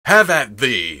Have at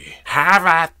thee. Have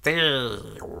at thee.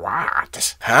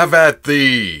 What? Have at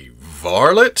thee,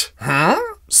 varlet? Huh?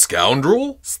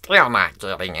 Scoundrel? Still not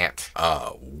getting it.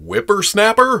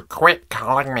 Whippersnapper? Quit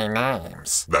calling me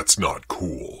names. That's not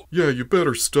cool. Yeah, you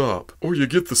better stop, or you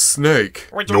get the snake.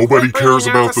 Nobody cares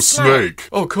about the snake.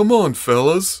 Oh, come on,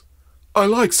 fellas. I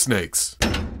like snakes.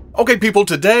 Okay, people,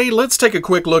 today let's take a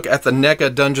quick look at the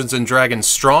NECA Dungeons & Dragons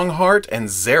Strongheart and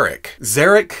Zarak.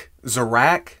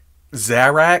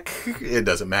 Zarak? It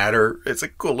doesn't matter. It's a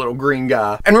cool little green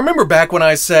guy. And remember back when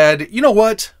I said, you know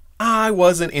what? I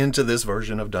wasn't into this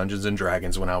version of Dungeons &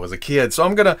 Dragons when I was a kid, so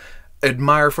I'm gonna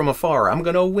admire from afar. I'm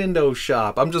gonna window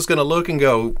shop. I'm just gonna look and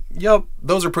go, yep,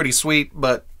 those are pretty sweet,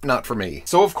 but not for me.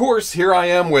 So of course, here I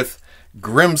am with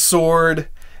Grimsword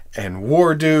and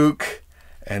Warduke,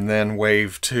 and then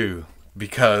Wave 2,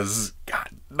 because god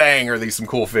dang, are these some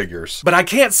cool figures. But I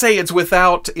can't say it's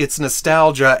without its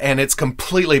nostalgia, and it's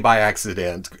completely by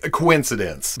accident, a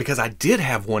coincidence, because I did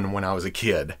have one when I was a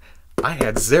kid. I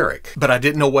had Zarak, but I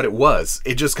didn't know what it was.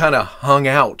 It just kind of hung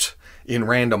out in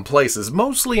random places,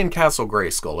 mostly in Castle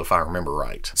Grayskull, if I remember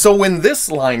right. So when this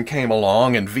line came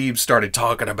along and Veeb started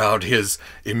talking about his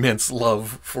immense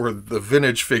love for the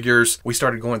vintage figures, we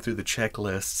started going through the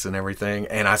checklists and everything,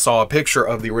 and I saw a picture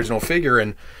of the original figure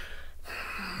and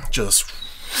just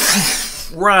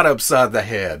right upside the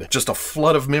head. Just a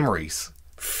flood of memories.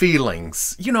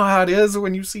 Feelings. You know how it is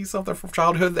when you see something from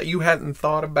childhood that you hadn't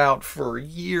thought about for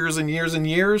years and years and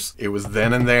years? It was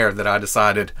then and there that I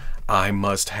decided I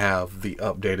must have the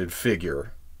updated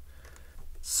figure.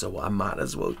 So I might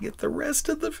as well get the rest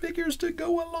of the figures to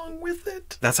go along with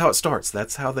it. That's how it starts.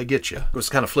 That's how they get you. It was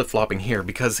kind of flip-flopping here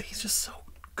because he's just so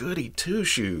goody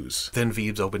two-shoes. Then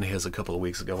Veeb's opened his a couple of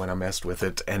weeks ago and I messed with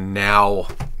it, and now...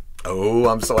 oh,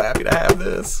 I'm so happy to have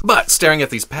this. But staring at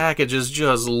these packages,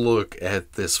 just look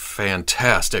at this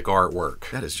fantastic artwork.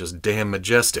 That is just damn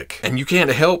majestic. And you can't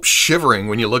help shivering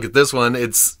when you look at this one.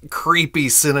 It's creepy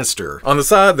sinister. On the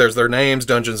side, there's their names,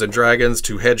 Dungeons & Dragons,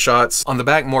 2 headshots. On the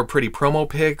back, more pretty promo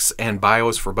pics and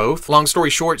bios for both. Long story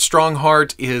short,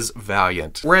 Strongheart is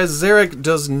valiant, whereas Zarak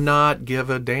does not give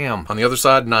a damn. On the other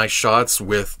side, nice shots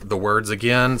with the words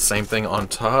again. Same thing on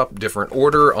top, different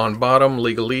order on bottom,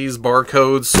 legalese,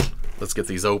 barcodes. Let's get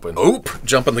these open. Oop!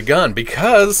 Jumping the gun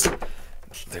because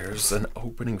there's an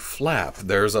opening flap.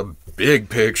 There's a big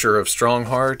picture of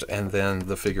Strongheart and then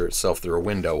the figure itself through a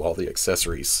window, all the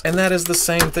accessories. And that is the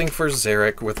same thing for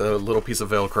Zarak with a little piece of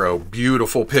Velcro.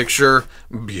 Beautiful picture,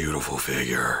 beautiful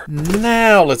figure.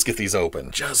 Now let's get these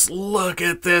open. Just look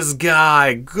at this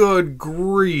guy. Good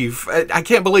grief. I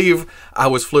can't believe I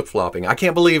was flip-flopping. I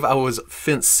can't believe I was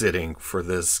fence-sitting for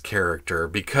this character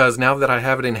because now that I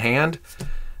have it in hand,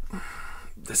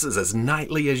 this is as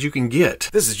knightly as you can get.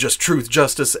 This is just truth,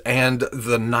 justice, and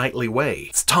the knightly way.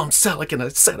 It's Tom Selleck in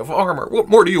a set of armor. What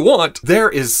more do you want? There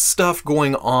is stuff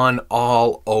going on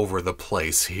all over the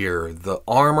place here. The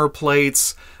armor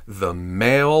plates, the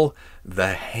mail,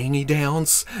 the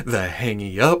hangy-downs, the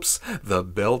hangy-ups, the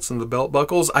belts and the belt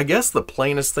buckles. I guess the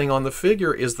plainest thing on the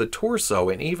figure is the torso,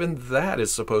 and even that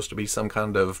is supposed to be some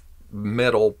kind of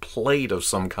metal plate of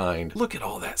some kind. Look at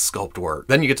all that sculpt work.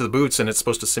 Then you get to the boots and it's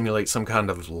supposed to simulate some kind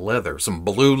of leather, some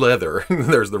blue leather.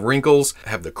 There's the wrinkles,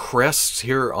 have the crests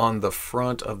here on the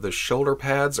front of the shoulder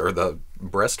pads or the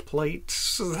breastplate.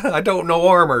 I don't know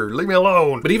armor, leave me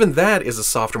alone. But even that is a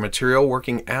softer material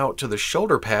working out to the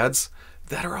shoulder pads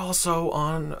that are also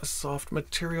on a soft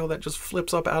material that just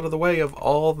flips up out of the way of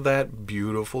all that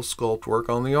beautiful sculpt work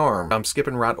on the arm. I'm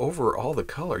skipping right over all the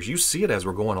colors. You see it as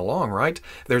we're going along, right?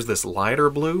 There's this lighter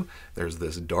blue, there's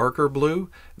this darker blue,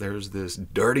 there's this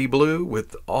dirty blue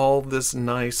with all this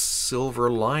nice silver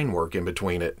line work in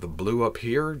between it. The blue up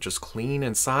here, just clean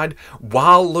inside,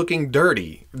 while looking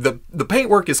dirty. The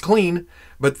paintwork is clean,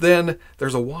 but then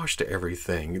there's a wash to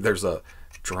everything. There's a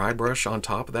dry brush on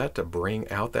top of that to bring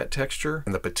out that texture,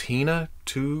 and the patina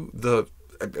to the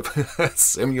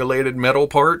simulated metal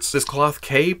parts. This cloth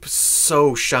cape,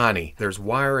 so shiny. There's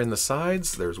wire in the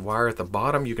sides, there's wire at the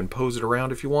bottom. You can pose it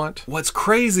around if you want. What's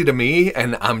crazy to me,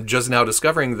 and I'm just now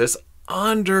discovering this,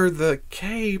 under the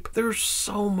cape, there's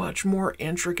so much more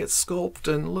intricate sculpt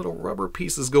and little rubber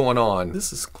pieces going on.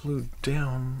 This is glued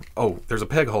down. Oh, there's a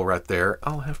peg hole right there.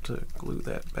 I'll have to glue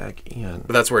that back in.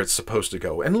 But that's where it's supposed to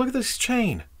go. And look at this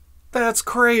chain. That's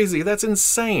crazy. That's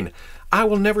insane. I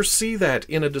will never see that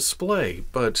in a display,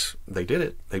 but they did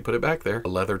it. They put it back there. The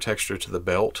leather texture to the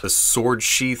belt, the sword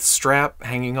sheath strap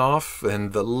hanging off,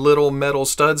 and the little metal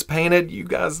studs painted. You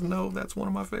guys know that's one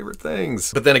of my favorite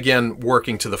things. But then again,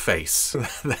 working to the face.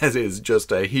 That is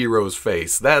just a hero's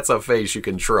face. That's a face you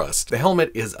can trust. The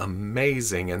helmet is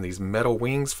amazing, and these metal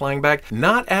wings flying back,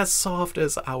 not as soft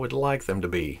as I would like them to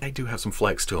be. They do have some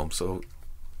flex to them, so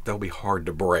they'll be hard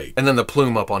to break. And then the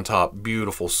plume up on top,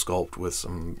 beautiful sculpt with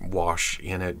some wash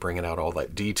in it, bringing out all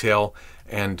that detail.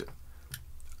 And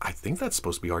I think that's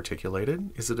supposed to be articulated.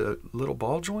 Is it a little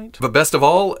ball joint? But best of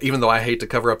all, even though I hate to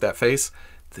cover up that face,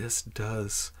 this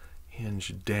does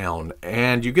hinge down.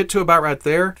 And you get to about right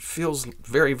there. It feels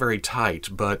very, very tight,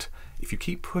 but if you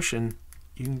keep pushing,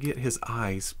 you can get his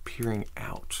eyes peering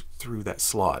out through that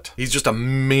slot. He's just a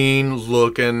mean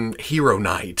looking hero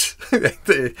knight.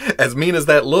 As mean as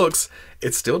that looks,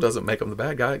 it still doesn't make him the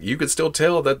bad guy. You could still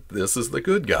tell that this is the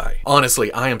good guy.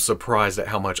 Honestly, I am surprised at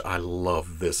how much I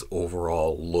love this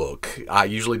overall look. I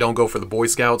usually don't go for the Boy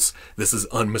Scouts. This is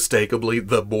unmistakably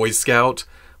the Boy Scout,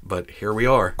 but here we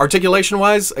are. Articulation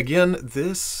wise, again,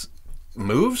 this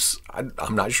moves.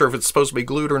 I'm not sure if it's supposed to be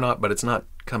glued or not, but it's not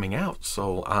coming out,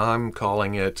 so I'm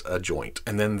calling it a joint.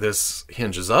 And then this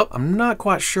hinges up. I'm not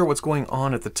quite sure what's going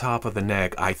on at the top of the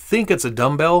neck. I think it's a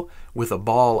dumbbell with a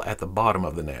ball at the bottom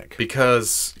of the neck,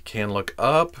 because you can look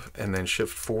up and then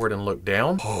shift forward and look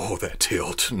down. Oh, that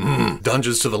tilt.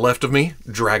 Dungeons to the left of me,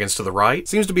 dragons to the right.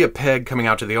 Seems to be a peg coming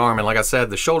out to the arm, and like I said,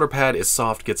 the shoulder pad is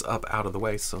soft, gets up out of the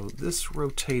way, so this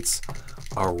rotates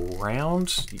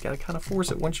around. You gotta kind of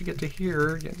force it once you get to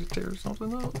here. You have to tear something.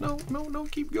 No,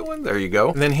 keep going. There you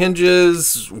go. And then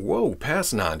hinges, whoa,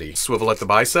 past 90. Swivel at the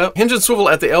bicep. Hinge and swivel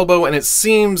at the elbow, and it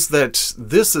seems that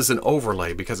this is an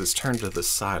overlay because it's turned to the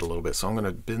side a little bit. So I'm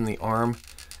gonna bend the arm,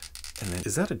 and then,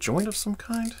 is that a joint of some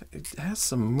kind? It has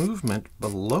some movement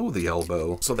below the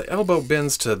elbow. So the elbow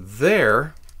bends to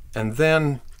there, and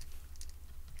then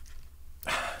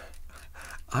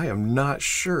I am not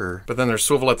sure. But then there's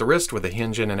swivel at the wrist with a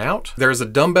hinge in and out. There's a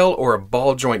dumbbell or a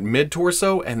ball joint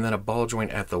mid-torso, and then a ball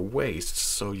joint at the waist.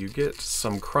 So you get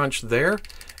some crunch there,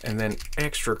 and then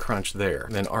extra crunch there.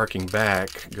 And then arcing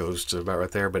back goes to about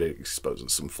right there, but it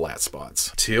exposes some flat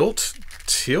spots. Tilt,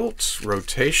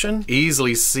 rotation.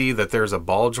 Easily see that there's a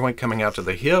ball joint coming out to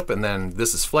the hip, and then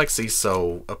this is flexi,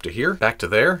 so up to here, back to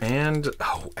there, and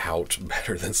oh, out,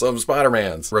 better than some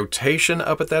Spider-Mans. Rotation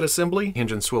up at that assembly,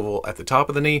 hinge and swivel at the top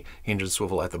of the knee, hinge and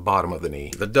swivel at the bottom of the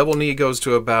knee. The double knee goes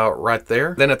to about right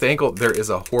there. Then at the ankle, there is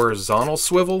a horizontal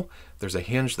swivel. There's a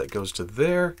hinge that goes to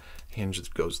there, hinge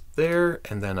that goes there,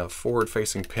 and then a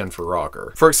forward-facing pin for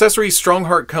rocker. For accessories,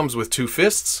 Strongheart comes with 2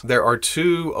 fists. There are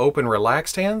 2 open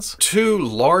relaxed hands, 2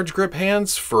 large grip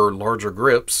hands for larger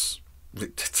grips,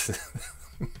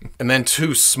 and then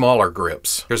 2 smaller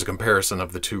grips. Here's a comparison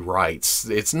of the 2 rights.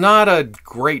 It's not a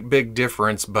great big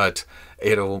difference, but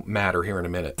it'll matter here in a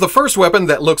minute. The first weapon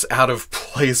that looks out of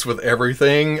place with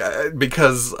everything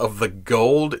because of the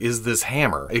gold is this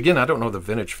hammer. Again, I don't know the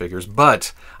vintage figures,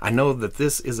 but I know that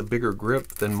this is a bigger grip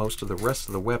than most of the rest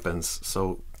of the weapons,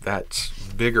 so that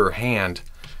bigger hand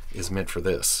is meant for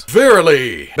this.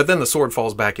 Verily! But then the sword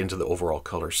falls back into the overall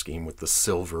color scheme with the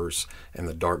silvers and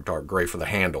the dark gray for the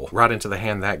handle. Right into the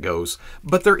hand that goes.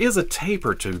 But there is a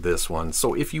taper to this one,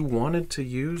 so if you wanted to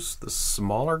use the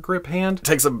smaller grip hand, it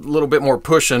takes a little bit more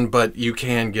pushing, but you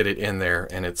can get it in there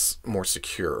and it's more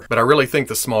secure. But I really think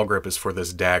the small grip is for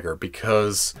this dagger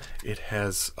because it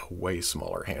has a way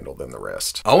smaller handle than the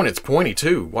rest. Oh, and it's pointy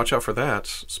too. Watch out for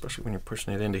that, especially when you're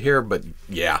pushing it into here. But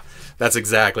yeah, that's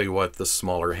exactly what the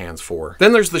smaller hands for.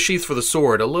 Then there's the sheath for the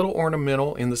sword, a little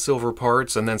ornamental in the silver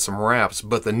parts, and then some wraps.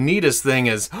 But the neatest thing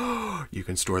is you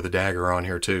can store the dagger on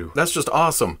here too. That's just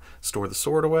awesome. Store the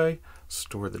sword away,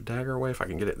 store the dagger away if I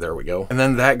can get it. There we go. And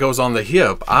then that goes on the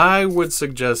hip. I would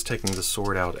suggest taking the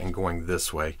sword out and going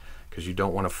this way because you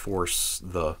don't want to force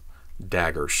the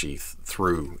dagger sheath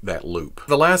through that loop.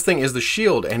 The last thing is the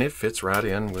shield, and it fits right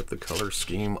in with the color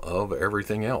scheme of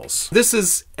everything else. This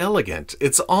is elegant.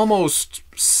 It's almost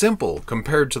simple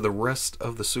compared to the rest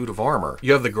of the suit of armor.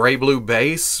 You have the gray-blue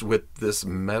base with this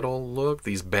metal look,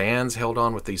 these bands held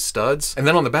on with these studs, and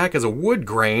then on the back is a wood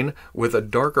grain with a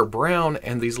darker brown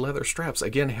and these leather straps,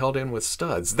 again held in with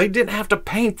studs. They didn't have to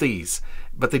paint these,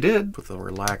 but they did. Put the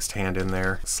relaxed hand in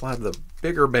there, slide the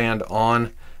bigger band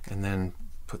on, and then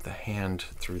put the hand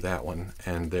through that one,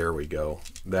 and there we go.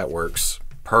 That works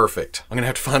perfect. I'm gonna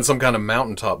have to find some kind of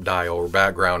mountaintop dial or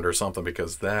background or something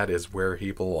because that is where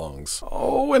he belongs.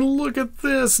 Oh, and look at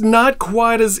this. Not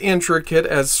quite as intricate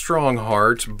as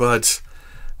Strongheart, but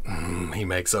He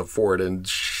makes up for it in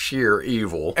sheer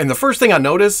evil. And the first thing I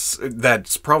notice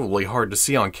that's probably hard to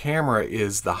see on camera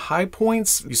is the high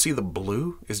points. You see the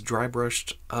blue is dry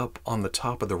brushed up on the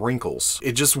top of the wrinkles.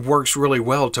 It just works really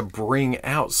well to bring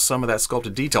out some of that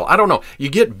sculpted detail. I don't know, you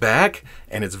get back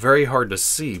and it's very hard to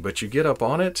see, but you get up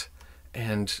on it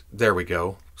and there we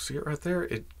go. See it right there?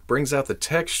 It brings out the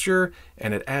texture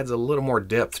and it adds a little more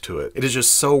depth to it. It is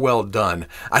just so well done.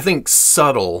 I think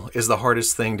subtle is the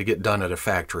hardest thing to get done at a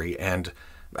factory, and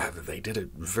they did it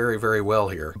very, very well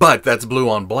here. But that's blue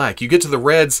on black. You get to the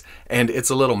reds and it's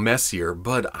a little messier,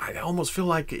 but I almost feel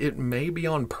like it may be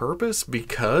on purpose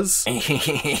because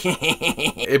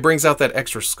it brings out that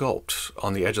extra sculpt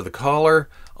on the edge of the collar,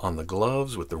 on the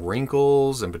gloves with the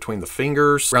wrinkles and between the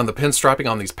fingers, around the pinstriping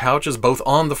on these pouches, both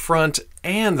on the front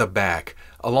and the back,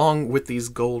 along with these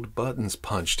gold buttons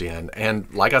punched in.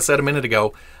 And like I said a minute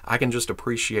ago, I can just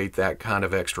appreciate that kind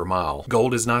of extra mile.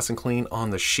 Gold is nice and clean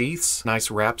on the sheaths, nice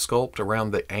wrap sculpt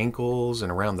around the ankles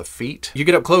and around the feet. You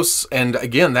get up close and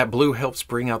again, that blue helps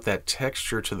bring out that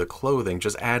texture to the clothing,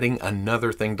 just adding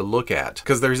another thing to look at.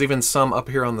 Because there's even some up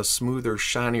here on the smoother,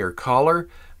 shinier collar,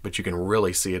 but you can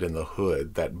really see it in the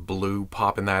hood, that blue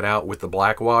popping that out with the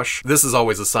black wash. This is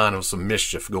always a sign of some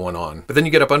mischief going on. But then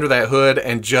you get up under that hood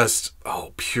and just,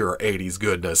 oh, pure 80s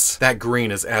goodness. That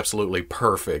green is absolutely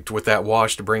perfect with that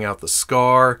wash to bring out the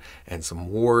scar and some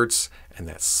warts and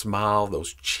that smile,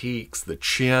 those cheeks, the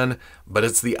chin, but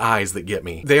it's the eyes that get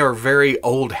me. They are very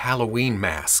old Halloween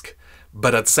mask.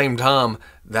 But at the same time,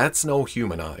 that's no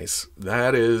human eyes.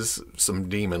 That is some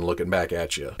demon looking back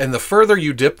at you. And the further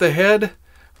you dip the head,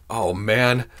 oh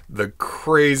man, the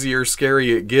crazier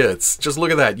scary it gets. Just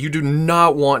look at that. You do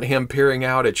not want him peering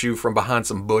out at you from behind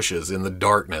some bushes in the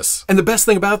darkness. And the best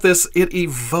thing about this, it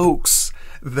evokes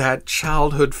that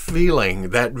childhood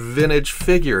feeling, that vintage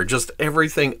figure, just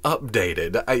everything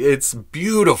updated. It's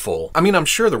beautiful. I mean, I'm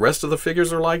sure the rest of the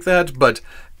figures are like that, but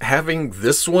having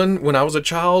this one when I was a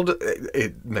child,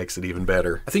 it makes it even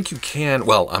better. I think you can,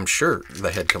 well, I'm sure the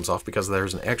head comes off because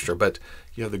there's an extra, but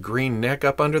you have the green neck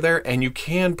up under there, and you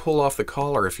can pull off the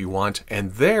collar if you want,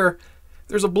 and there's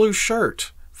a blue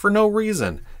shirt for no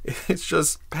reason. It's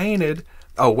just painted.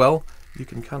 Oh, well, you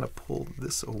can kind of pull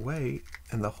this away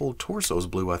and the whole torso is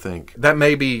blue, I think. That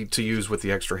may be to use with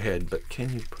the extra head, but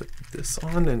can you put this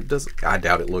on and does it? I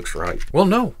doubt it looks right. Well,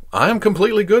 no, I am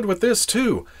completely good with this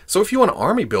too. So if you want to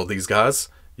army build these guys,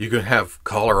 you can have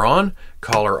collar on,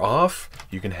 collar off.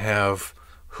 You can have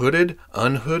hooded,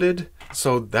 unhooded.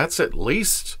 So that's at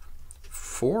least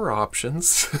 4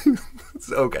 options.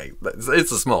 Okay,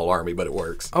 it's a small army, but it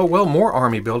works. Oh, well, more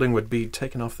army building would be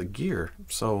taking off the gear,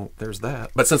 so there's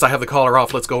that. But since I have the collar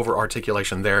off, let's go over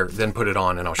articulation there, then put it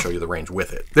on, and I'll show you the range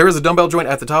with it. There is a dumbbell joint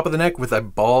at the top of the neck with a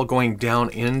ball going down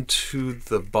into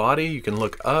the body. You can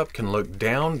look up, can look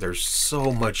down. There's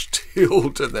so much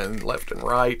tilt, and then left and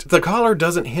right. The collar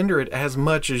doesn't hinder it as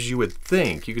much as you would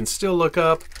think. You can still look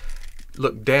up,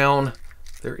 look down.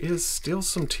 There is still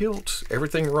some tilt.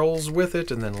 Everything rolls with it,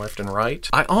 and then left and right.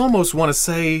 I almost want to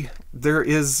say there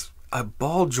is a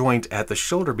ball joint at the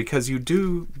shoulder because you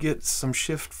do get some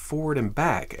shift forward and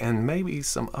back, and maybe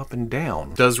some up and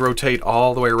down. It does rotate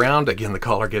all the way around. Again, the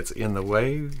collar gets in the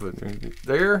way, but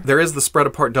there is the spread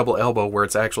apart double elbow where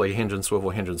it's actually hinge and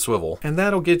swivel, and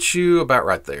that'll get you about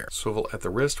right there. Swivel at the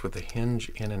wrist with the hinge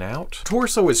in and out.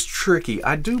 Torso is tricky.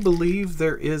 I do believe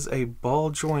there is a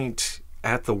ball joint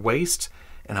at the waist,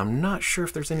 and I'm not sure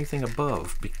if there's anything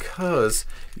above because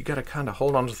you got to kind of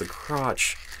hold onto the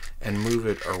crotch and move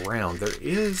it around. There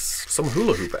is some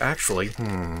hula hoop, actually.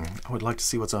 I would like to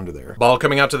see what's under there. Ball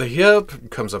coming out to the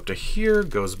hip, comes up to here,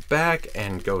 goes back,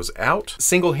 and goes out.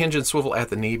 Single hinge and swivel at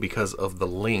the knee because of the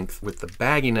length. With the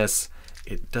bagginess,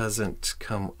 it doesn't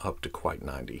come up to quite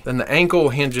 90. Then the ankle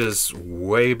hinges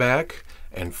way back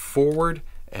and forward,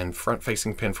 and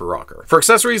front-facing pin for rocker. For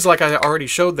accessories, like I already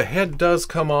showed, the head does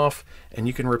come off, and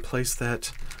you can replace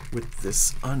that with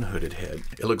this unhooded head.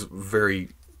 It looks very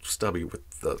stubby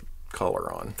with the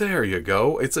collar on. There you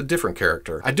go. It's a different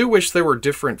character. I do wish there were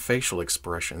different facial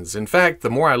expressions. In fact, the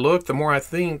more I look, the more I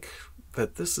think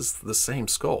that this is the same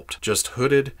sculpt, just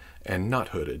hooded and not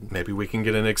hooded. Maybe we can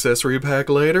get an accessory pack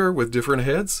later with different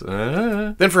heads.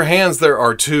 Then for hands, there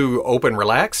are 2 open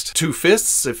relaxed, 2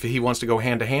 fists if he wants to go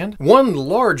hand to hand, 1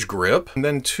 large grip, and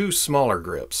then 2 smaller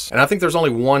grips. And I think there's only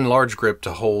 1 large grip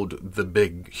to hold the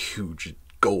big, huge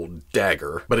gold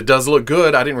dagger. But it does look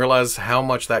good. I didn't realize how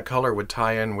much that color would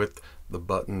tie in with the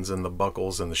buttons and the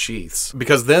buckles and the sheaths.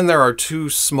 Because then there are 2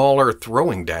 smaller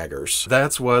throwing daggers.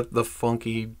 That's what the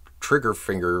funky trigger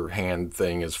finger hand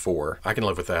thing is for. I can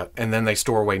live with that. And then they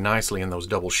store away nicely in those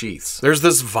double sheaths. There's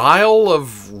this vial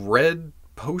of red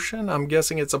potion. I'm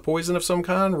guessing it's a poison of some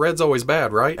kind. Red's always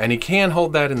bad, right? And he can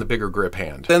hold that in the bigger grip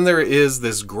hand. Then there is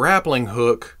this grappling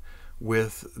hook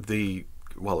with the,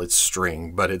 well, it's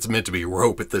string, but it's meant to be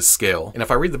rope at this scale. And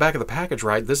if I read the back of the package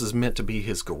right, this is meant to be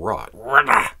his garrote.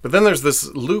 But then there's this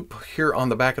loop here on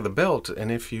the back of the belt,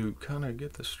 and if you kind of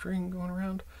get the string going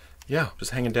around, yeah,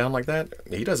 just hanging down like that.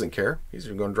 He doesn't care. He's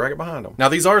just going to drag it behind him. Now,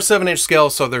 these are 7-inch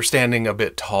scales, so they're standing a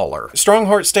bit taller.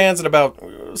 Strongheart stands at about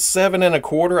 7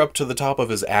 1/4 up to the top of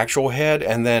his actual head,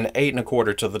 and then 8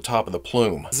 1/4 to the top of the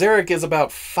plume. Zarak is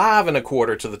about 5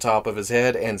 1/4 to the top of his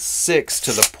head and 6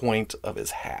 to the point of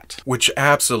his hat, which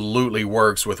absolutely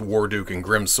works with Warduke and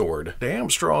Grimsword. Damn,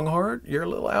 Strongheart, you're a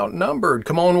little outnumbered.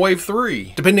 Come on, wave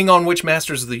 3. Depending on which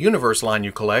Masters of the Universe line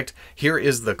you collect, here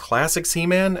is the Classics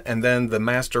He-Man, and then the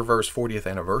Masterverse 40th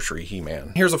Anniversary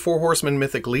He-Man. Here's a 4 Horsemen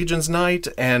Mythic Legions Knight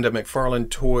and a McFarlane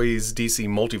Toys DC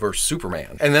Multiverse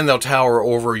Superman. And then they'll tower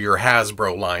over your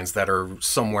Hasbro lines that are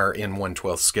somewhere in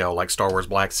 1/12 scale, like Star Wars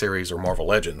Black Series or Marvel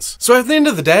Legends. So at the end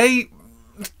of the day,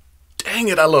 dang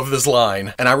it, I love this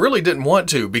line. And I really didn't want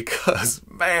to because,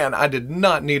 man, I did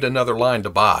not need another line to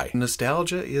buy.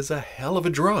 Nostalgia is a hell of a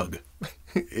drug.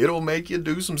 It'll make you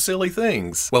do some silly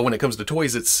things. Well, when it comes to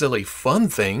toys, it's silly fun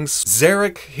things.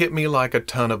 Zarak hit me like a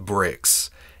ton of bricks.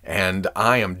 And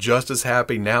I am just as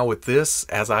happy now with this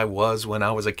as I was when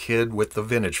I was a kid with the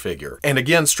vintage figure. And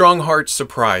again, Strongheart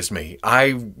surprised me.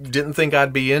 I didn't think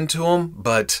I'd be into him,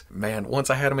 but man, once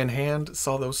I had him in hand,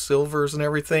 saw those silvers and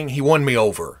everything, he won me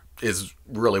over, is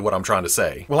really what I'm trying to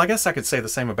say. Well, I guess I could say the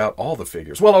same about all the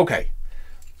figures. Well, okay.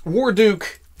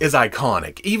 Warduke is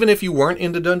iconic. Even if you weren't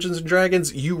into Dungeons &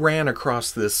 Dragons, you ran across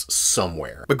this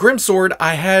somewhere. But Grimsword,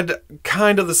 I had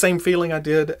kind of the same feeling I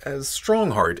did as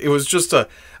Strongheart. It was just a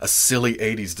silly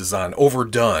 80s design,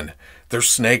 overdone. There's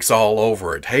snakes all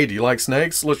over it. Hey, do you like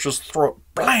snakes? Let's just throw,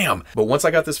 blam! But once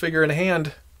I got this figure in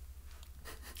hand,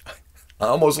 I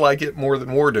almost like it more than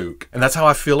Warduke. And that's how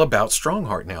I feel about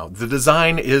Strongheart now. The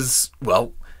design is,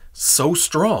 well, so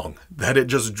strong that it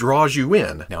just draws you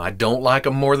in. Now, I don't like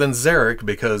him more than Zarak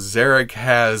because Zarak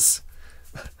has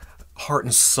heart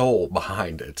and soul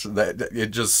behind it. That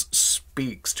it just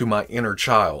speaks to my inner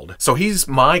child. So he's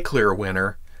my clear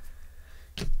winner.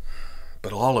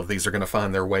 But all of these are going to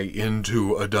find their way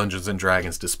into a Dungeons &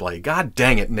 Dragons display. God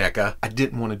dang it, NECA. I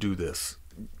didn't want to do this.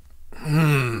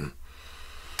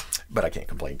 But I can't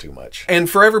complain too much. And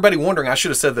for everybody wondering, I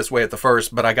should have said this way at the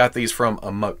first, but I got these from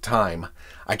Amok Time.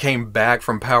 I came back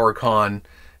from PowerCon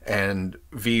and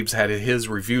Veebs had his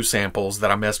review samples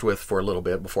that I messed with for a little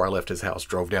bit before I left his house,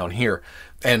 drove down here.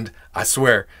 And I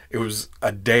swear, it was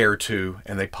a day or two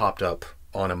and they popped up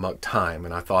on Amok Time.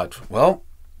 And I thought, well,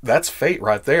 that's fate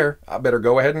right there. I better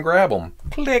go ahead and grab them.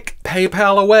 Click,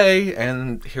 PayPal away,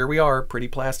 and here we are, pretty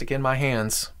plastic in my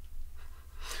hands.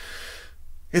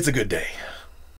 It's a good day.